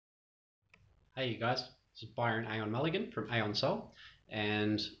Hey you guys, this is Byron Aeon Mulligan from Aeon Soul,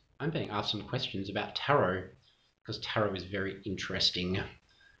 and I'm being asked some questions about tarot because tarot is very interesting.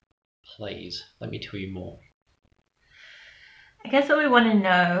 Please let me tell you more. I guess what we want to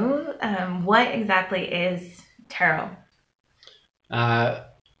know, what exactly is tarot?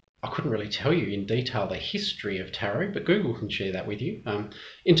 I couldn't really tell you in detail the history of tarot, but Google can share that with you.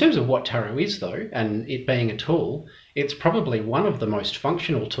 In terms of what tarot is though, and it being a tool, it's probably one of the most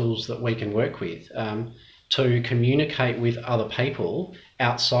functional tools that we can work with to communicate with other people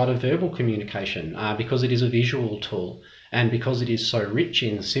outside of verbal communication because it is a visual tool and because it is so rich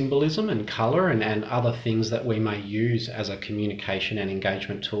in symbolism and colour and other things that we may use as a communication and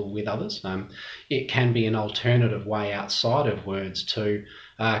engagement tool with others. It can be an alternative way outside of words to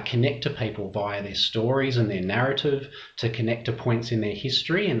connect to people via their stories and their narrative, to connect to points in their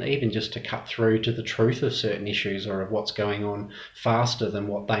history, and even just to cut through to the truth of certain issues or of what's going on faster than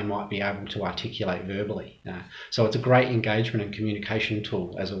what they might be able to articulate verbally. So it's a great engagement and communication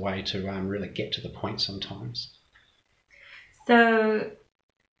tool as a way to really get to the point sometimes. So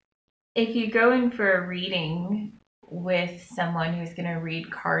if you go in for a reading with someone who's going to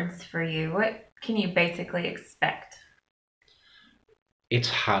read cards for you, what can you basically expect? It's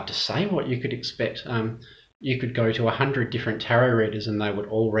hard to say what you could expect. You could go to 100 different tarot readers and they would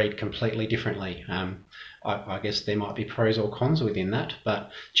all read completely differently. I guess there might be pros or cons within that,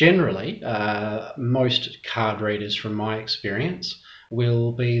 but generally, most card readers, from my experience,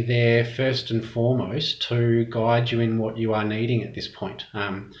 will be there first and foremost to guide you in what you are needing at this point.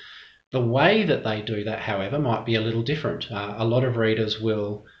 The way that they do that, however, might be a little different. A lot of readers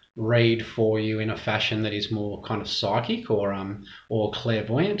will read for you in a fashion that is more kind of psychic or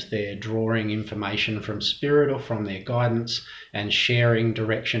clairvoyant. They're drawing information from spirit or from their guidance and sharing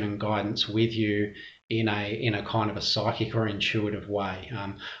direction and guidance with you in a kind of a psychic or intuitive way,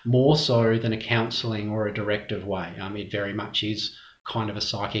 more so than a counselling or a directive way. It very much is kind of a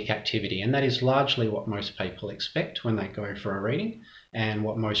psychic activity, and that is largely what most people expect when they go for a reading and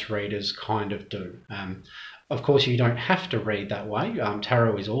what most readers kind of do. Of course, you don't have to read that way.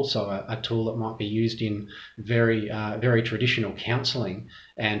 Tarot is also a tool that might be used in very traditional counselling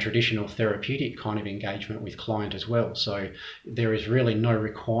and traditional therapeutic kind of engagement with client as well. So there is really no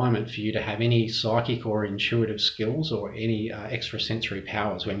requirement for you to have any psychic or intuitive skills or any extrasensory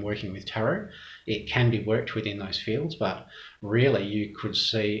powers when working with tarot. It can be worked within those fields, but really you could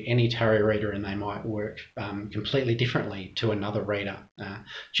see any tarot reader and they might work completely differently to another reader.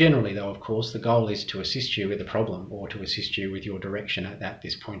 Generally though, of course, the goal is to assist you with a problem or to assist you with your direction at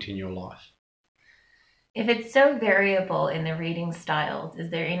this point in your life. If it's so variable in the reading styles,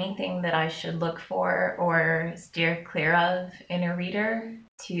 is there anything that I should look for or steer clear of in a reader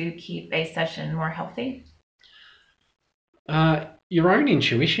to keep a session more healthy? Your own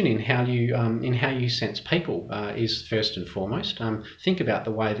intuition in how you sense people is first and foremost. Think about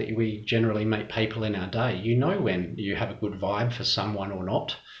the way that we generally meet people in our day. You know when you have a good vibe for someone or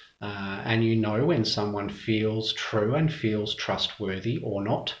not, and you know when someone feels true and feels trustworthy or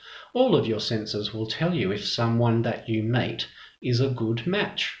not. All of your senses will tell you if someone that you meet is a good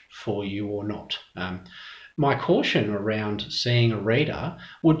match for you or not. My caution around seeing a reader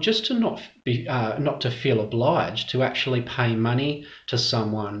would just to not to feel obliged to actually pay money to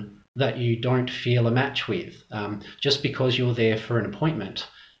someone that you don't feel a match with, just because you're there for an appointment.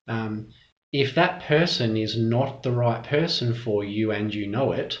 If that person is not the right person for you and you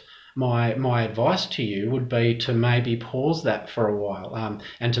know it, my advice to you would be to maybe pause that for a while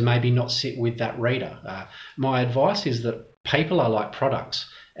and to maybe not sit with that reader. My advice is that people are like products,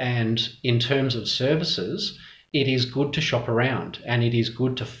 and in terms of services, it is good to shop around and it is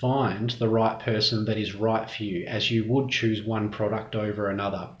good to find the right person that is right for you, as you would choose one product over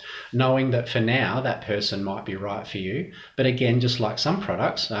another, knowing that for now that person might be right for you, but again, just like some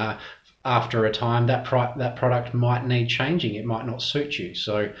products, after a time that product might need changing. It might not suit you.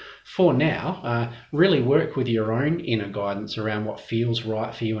 So for now, really work with your own inner guidance around what feels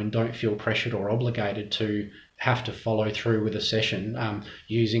right for you and don't feel pressured or obligated to have to follow through with a session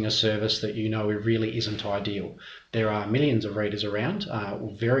using a service that you know really isn't ideal. There are millions of readers around,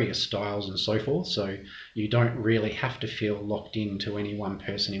 various styles and so forth, so you don't really have to feel locked into any one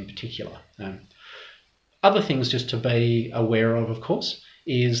person in particular. Other things just to be aware of course,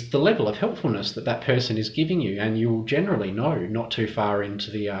 is the level of helpfulness that that person is giving you, and you'll generally know not too far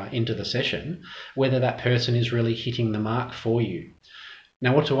into the session whether that person is really hitting the mark for you.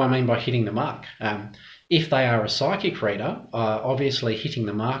 Now, what do I mean by hitting the mark? If they are a psychic reader, obviously hitting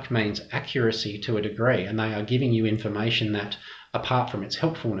the mark means accuracy to a degree, and they are giving you information that, apart from its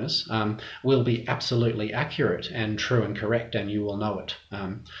helpfulness, will be absolutely accurate and true and correct, and you will know it.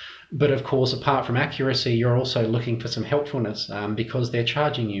 But of course, apart from accuracy, you're also looking for some helpfulness because they're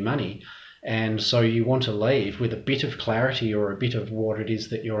charging you money. And so you want to leave with a bit of clarity or a bit of what it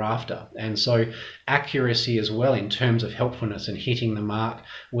is that you're after. And so accuracy as well in terms of helpfulness and hitting the mark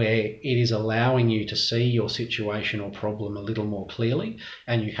where it is allowing you to see your situation or problem a little more clearly,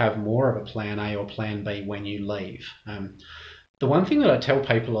 and you have more of a plan A or plan B when you leave. The one thing that I tell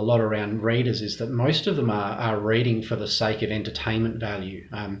people a lot around readers is that most of them are reading for the sake of entertainment value.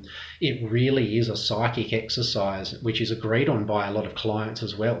 It really is a psychic exercise, which is agreed on by a lot of clients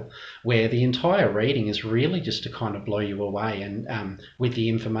as well, where the entire reading is really just to kind of blow you away and with the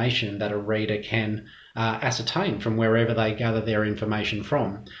information that a reader can ascertain from wherever they gather their information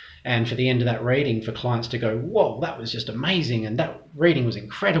from. And for the end of that reading, for clients to go, whoa, that was just amazing, and that reading was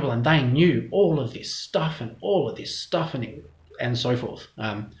incredible, and they knew all of this stuff and all of this stuff and so forth.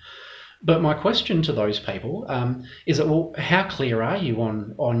 But my question to those people is that, well, how clear are you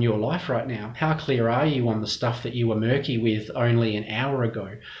on your life right now? How clear are you on the stuff that you were murky with only an hour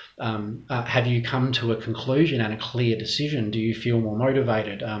ago? Have you come to a conclusion and a clear decision? Do you feel more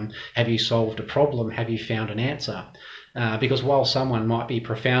motivated? Have you solved a problem? Have you found an answer? Because while someone might be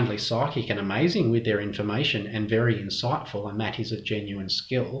profoundly psychic and amazing with their information and very insightful, and that is a genuine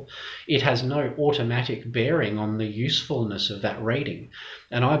skill, it has no automatic bearing on the usefulness of that reading.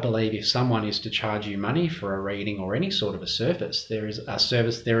 And I believe if someone is to charge you money for a reading or any sort of a service, there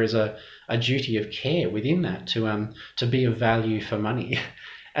is a duty of care within that to be of value for money.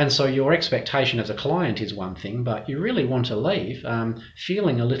 And so your expectation as a client is one thing, but you really want to leave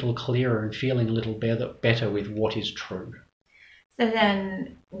feeling a little clearer and feeling a little better with what is true. So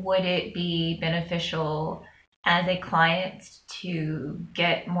then would it be beneficial as a client to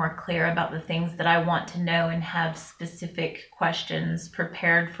get more clear about the things that I want to know and have specific questions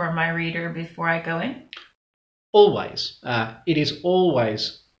prepared for my reader before I go in? Always. It is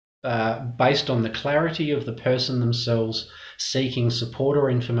always based on the clarity of the person themselves seeking support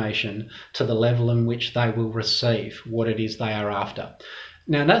or information to the level in which they will receive what it is they are after.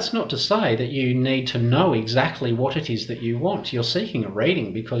 Now, that's not to say that you need to know exactly what it is that you want. You're seeking a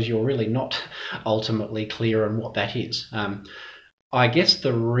reading because you're really not ultimately clear on what that is. I guess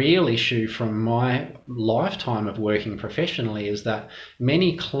the real issue from my lifetime of working professionally is that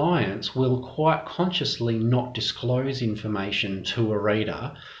many clients will quite consciously not disclose information to a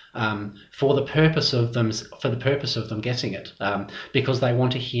reader for the purpose of them getting it, because they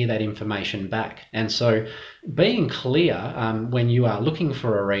want to hear that information back. And so being clear when you are looking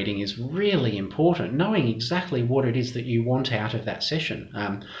for a reading is really important, knowing exactly what it is that you want out of that session,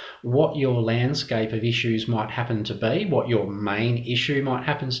 what your landscape of issues might happen to be, what your main issue might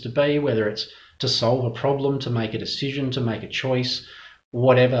happen to be, whether it's to solve a problem, to make a decision, to make a choice,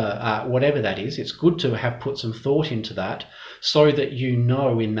 whatever that is. It's good to have put some thought into that so that you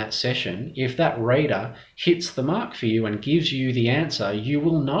know in that session, if that reader hits the mark for you and gives you the answer, you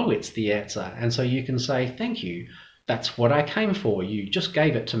will know it's the answer. And so you can say, thank you, that's what I came for, you just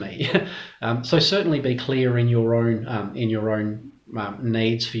gave it to me. So certainly be clear in your own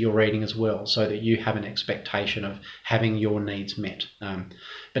needs for your reading as well, so that you have an expectation of having your needs met.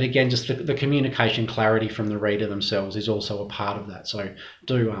 But again, just the communication clarity from the reader themselves is also a part of that. So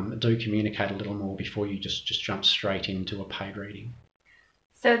do communicate a little more before you just jump straight into a paid reading.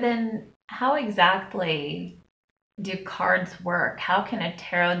 So then how exactly do cards work? How can a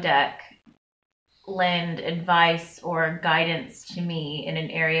tarot deck lend advice or guidance to me in an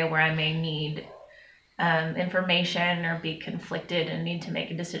area where I may need information or be conflicted and need to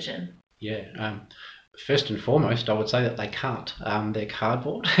make a decision? Yeah. First and foremost, I would say that they can't. They're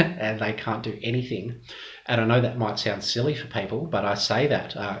cardboard and they can't do anything. And I know that might sound silly for people, but I say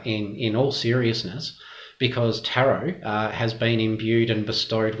that in all seriousness, because tarot has been imbued and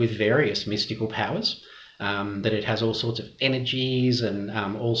bestowed with various mystical powers, that it has all sorts of energies and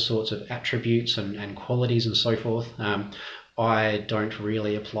all sorts of attributes and qualities and so forth. I don't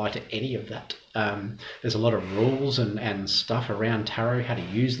really apply to any of that. There's a lot of rules and stuff around tarot, how to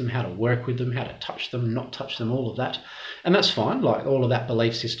use them, how to work with them, how to touch them, not touch them, all of that. And that's fine, like all of that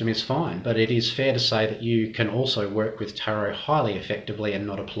belief system is fine, but it is fair to say that you can also work with tarot highly effectively and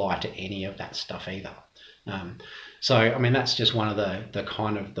not apply to any of that stuff either. So, I mean, that's just one of the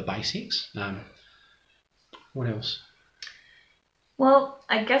kind of the basics. What else? Well,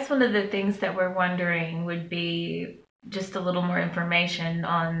 I guess one of the things that we're wondering would be just a little more information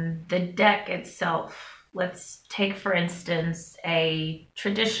on the deck itself. Let's take, for instance, a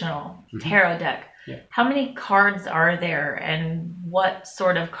traditional tarot deck. Yeah. How many cards are there, and what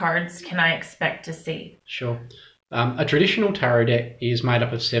sort of cards can I expect to see? Sure. A traditional tarot deck is made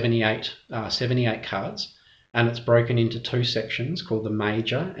up of 78 cards. and it's broken into two sections called the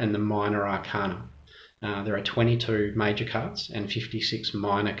major and the minor arcana. There are 22 major cards and 56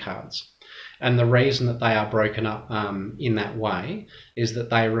 minor cards. And the reason that they are broken up in that way is that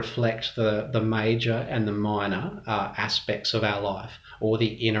they reflect the major and the minor aspects of our life, or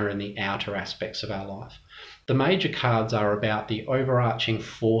the inner and the outer aspects of our life. The major cards are about the overarching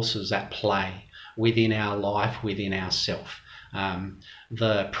forces at play within our life, within ourself.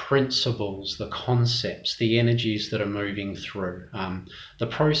 The principles, the concepts, the energies that are moving through, the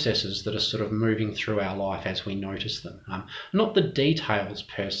processes that are sort of moving through our life as we notice them. Not the details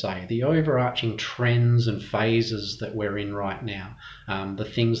per se, the overarching trends and phases that we're in right now, the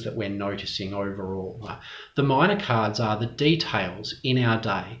things that we're noticing overall. The minor cards are the details in our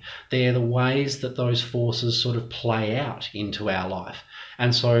day. They're the ways that those forces sort of play out into our life.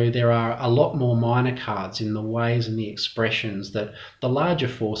 And so there are a lot more minor cards in the ways and the expressions that the larger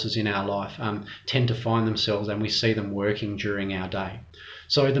forces in our life tend to find themselves, and we see them working during our day.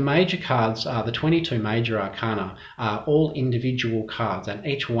 So the major cards, the 22 major arcana, are all individual cards, and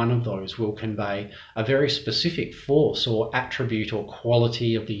each one of those will convey a very specific force or attribute or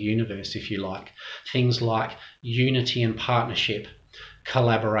quality of the universe, if you like. Things like unity and partnership,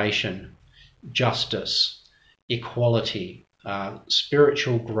 collaboration, justice, equality,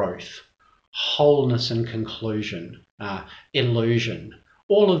 spiritual growth, wholeness and conclusion, illusion,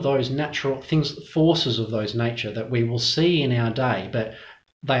 all of those natural things, forces of those nature that we will see in our day, but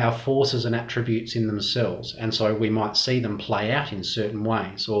they are forces and attributes in themselves. And so we might see them play out in certain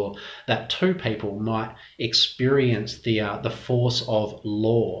ways, or that two people might experience the force of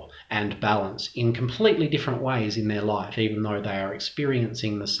law and balance in completely different ways in their life, even though they are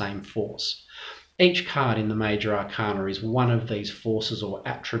experiencing the same force. Each card in the major arcana is one of these forces or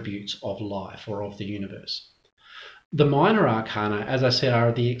attributes of life or of the universe. The minor arcana, as I said,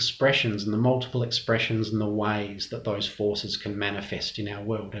 are the expressions and the multiple expressions and the ways that those forces can manifest in our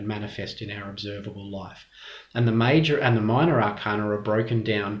world and manifest in our observable life. And the major and the minor arcana are broken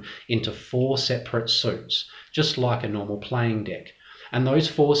down into 4 separate suits, just like a normal playing deck. And those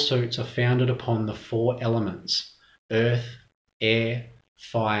 4 suits are founded upon the 4 elements: earth, air,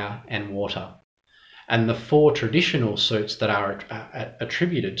 fire, and water. And the 4 traditional suits that are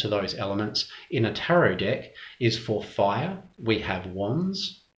attributed to those elements in a tarot deck is: for fire, we have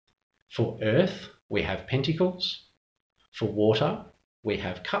wands; for earth, we have pentacles; for water, we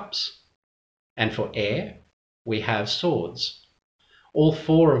have cups; and for air, we have swords. All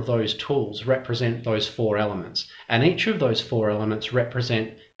 4 of those tools represent those 4 elements, and each of those 4 elements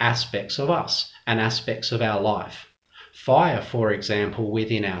represent aspects of us and aspects of our life. Fire, for example,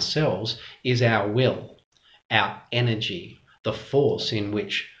 within ourselves is our will, our energy, the force in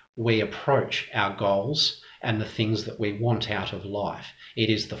which we approach our goals and the things that we want out of life. It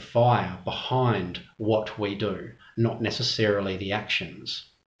is the fire behind what we do, not necessarily the actions.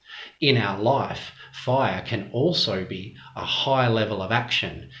 In our life, fire can also be a high level of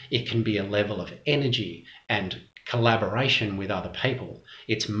action. It can be a level of energy and collaboration with other people.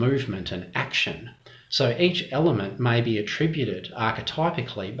 It's movement and action. So each element may be attributed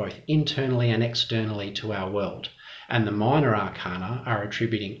archetypically both internally and externally to our world. And the minor arcana are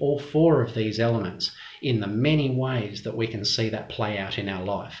attributing all 4 of these elements in the many ways that we can see that play out in our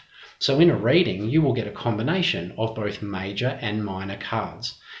life. So in a reading, you will get a combination of both major and minor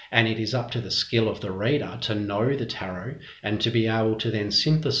cards. And it is up to the skill of the reader to know the tarot and to be able to then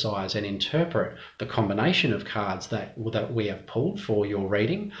synthesize and interpret the combination of cards that we have pulled for your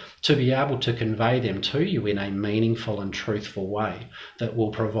reading, to be able to convey them to you in a meaningful and truthful way that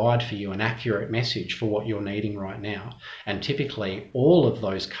will provide for you an accurate message for what you're needing right now. And typically all of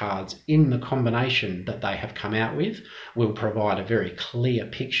those cards in the combination that they have come out with will provide a very clear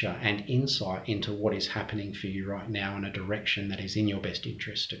picture and insight into what is happening for you right now in a direction that is in your best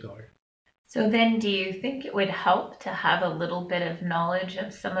interest to go. So then, do you think it would help to have a little bit of knowledge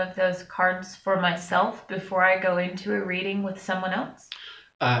of some of those cards for myself before I go into a reading with someone else?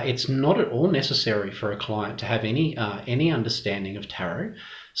 It's not at all necessary for a client to have any understanding of tarot.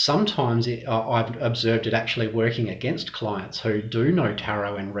 Sometimes I've observed it actually working against clients who do know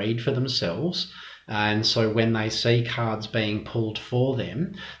tarot and read for themselves. And so when they see cards being pulled for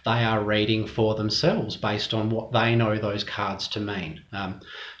them, they are reading for themselves based on what they know those cards to mean.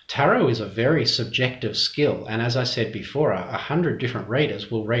 Tarot is a very subjective skill, and as I said before, 100 different readers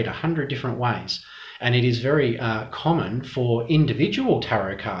will read 100 different ways. And it is very common for individual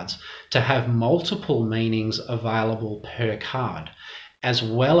tarot cards to have multiple meanings available per card, as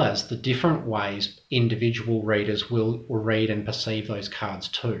well as the different ways individual readers will read and perceive those cards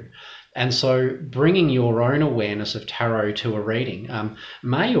too. And so bringing your own awareness of tarot to a reading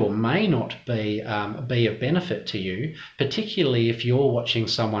may or may not be of benefit to you, particularly if you're watching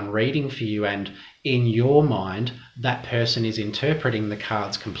someone reading for you and in your mind that person is interpreting the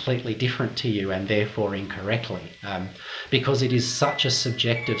cards completely different to you and therefore incorrectly, because it is such a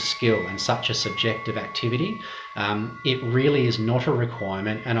subjective skill and such a subjective activity. It really is not a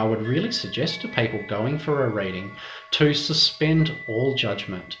requirement, and I would really suggest to people going for a reading to suspend all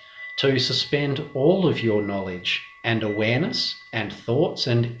judgment, to suspend all of your knowledge and awareness and thoughts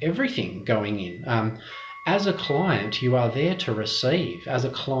and everything going in. As a client, you are there to receive. As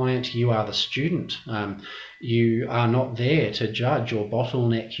a client, you are the student. You are not there to judge or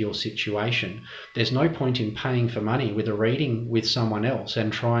bottleneck your situation. There's no point in paying for money with a reading with someone else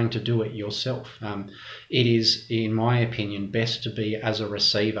and trying to do it yourself. It is, in my opinion, best to be as a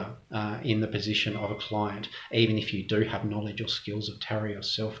receiver in the position of a client. Even if you do have knowledge or skills of tarot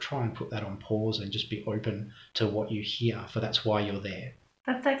yourself, try and put that on pause and just be open to what you hear, for that's why you're there.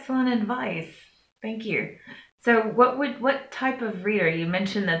 That's excellent advice. Thank you. So what type of reader? You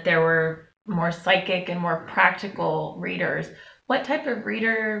mentioned that there were more psychic and more practical readers. What type of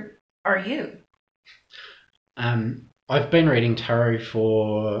reader are you? I've been reading tarot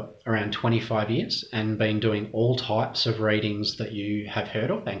for around 25 years and been doing all types of readings that you have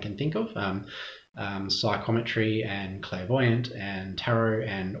heard of and can think of. Psychometry and clairvoyant and tarot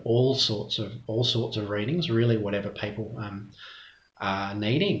and all sorts of readings, really whatever people are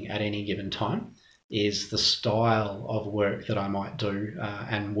needing at any given time is the style of work that I might do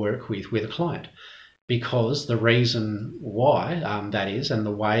and work with a client. Because the reason why that is, and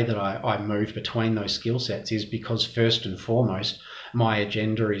the way that I move between those skill sets, is because first and foremost, my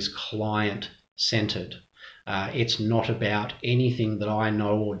agenda is client-centered. It's not about anything that I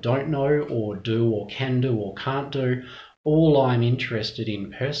know or don't know or do or can do or can't do. All I'm interested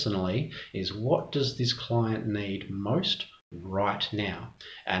in personally is what does this client need most right now,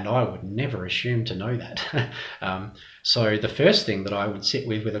 and I would never assume to know that. So the first thing that I would sit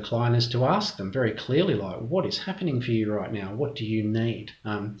with a client is to ask them very clearly, like, what is happening for you right now? What do you need?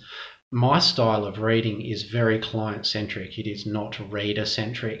 My style of reading is very client-centric. It is not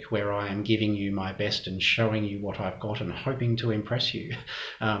reader-centric, where I am giving you my best and showing you what I've got and hoping to impress you.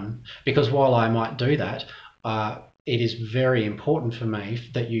 Because while I might do that, it is very important for me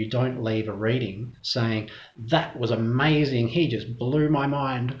that you don't leave a reading saying, that was amazing, he just blew my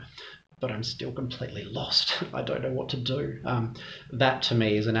mind, but I'm still completely lost. I don't know what to do. That to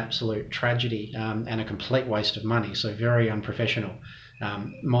me is an absolute tragedy and a complete waste of money, so very unprofessional.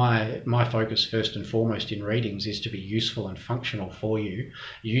 My focus first and foremost in readings is to be useful and functional for you,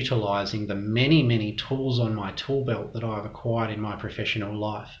 utilising the many tools on my tool belt that I've acquired in my professional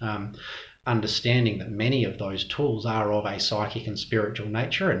life. Understanding that many of those tools are of a psychic and spiritual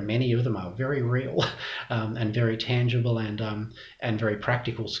nature, and many of them are very real and very tangible and very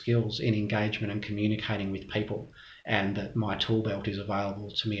practical skills in engagement and communicating with people, and that my tool belt is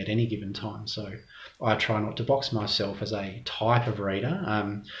available to me at any given time. So I try not to box myself as a type of reader.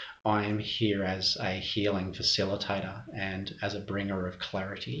 I am here as a healing facilitator and as a bringer of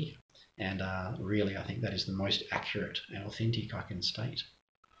clarity, and really I think that is the most accurate and authentic I can state.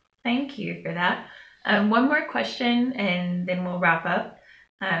 Thank you for that. One more question and then we'll wrap up.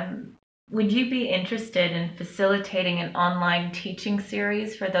 Would you be interested in facilitating an online teaching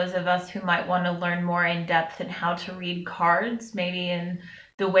series for those of us who might want to learn more in depth in how to read cards, maybe in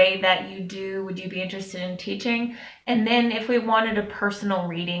the way that you do? Would you be interested in teaching? And then if we wanted a personal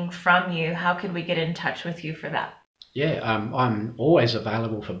reading from you, how could we get in touch with you for that? Yeah, I'm always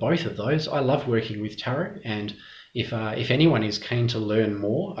available for both of those. I love working with tarot, and if anyone is keen to learn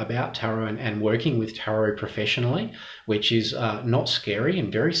more about tarot and working with tarot professionally, which is not scary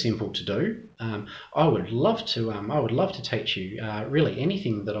and very simple to do, I would love to teach you really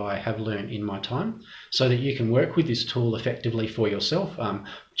anything that I have learned in my time, so that you can work with this tool effectively for yourself,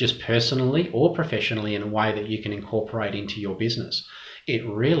 just personally or professionally, in a way that you can incorporate into your business. It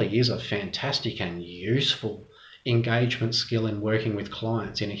really is a fantastic and useful engagement skill in working with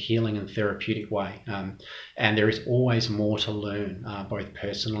clients in a healing and therapeutic way, and there is always more to learn, both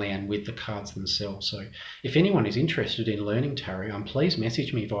personally and with the cards themselves. So if anyone is interested in learning tarot, please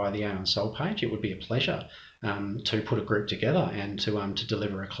message me via the Aeon Soul page. It would be a pleasure to put a group together and to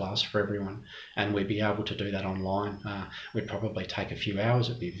deliver a class for everyone, and we'd be able to do that online. We'd probably take a few hours.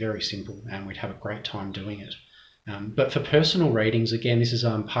 It'd be very simple and we'd have a great time doing it. But for personal readings, again, this is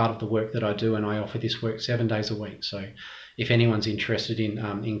part of the work that I do, and I offer this work 7 days a week. So if anyone's interested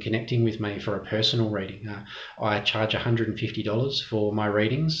in connecting with me for a personal reading, I charge $150 for my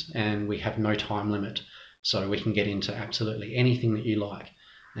readings, and we have no time limit. So we can get into absolutely anything that you like.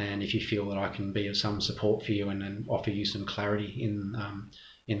 And if you feel that I can be of some support for you and offer you some clarity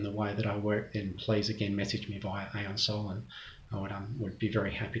in the way that I work, then please again message me via Aeon Soul, and I would be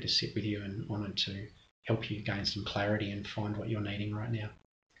very happy to sit with you and honoured to help you gain some clarity and find what you're needing right now.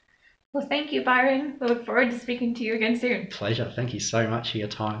 Well, thank you, Byron. I look forward to speaking to you again soon. Pleasure. Thank you so much for your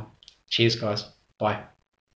time. Cheers, guys. Bye.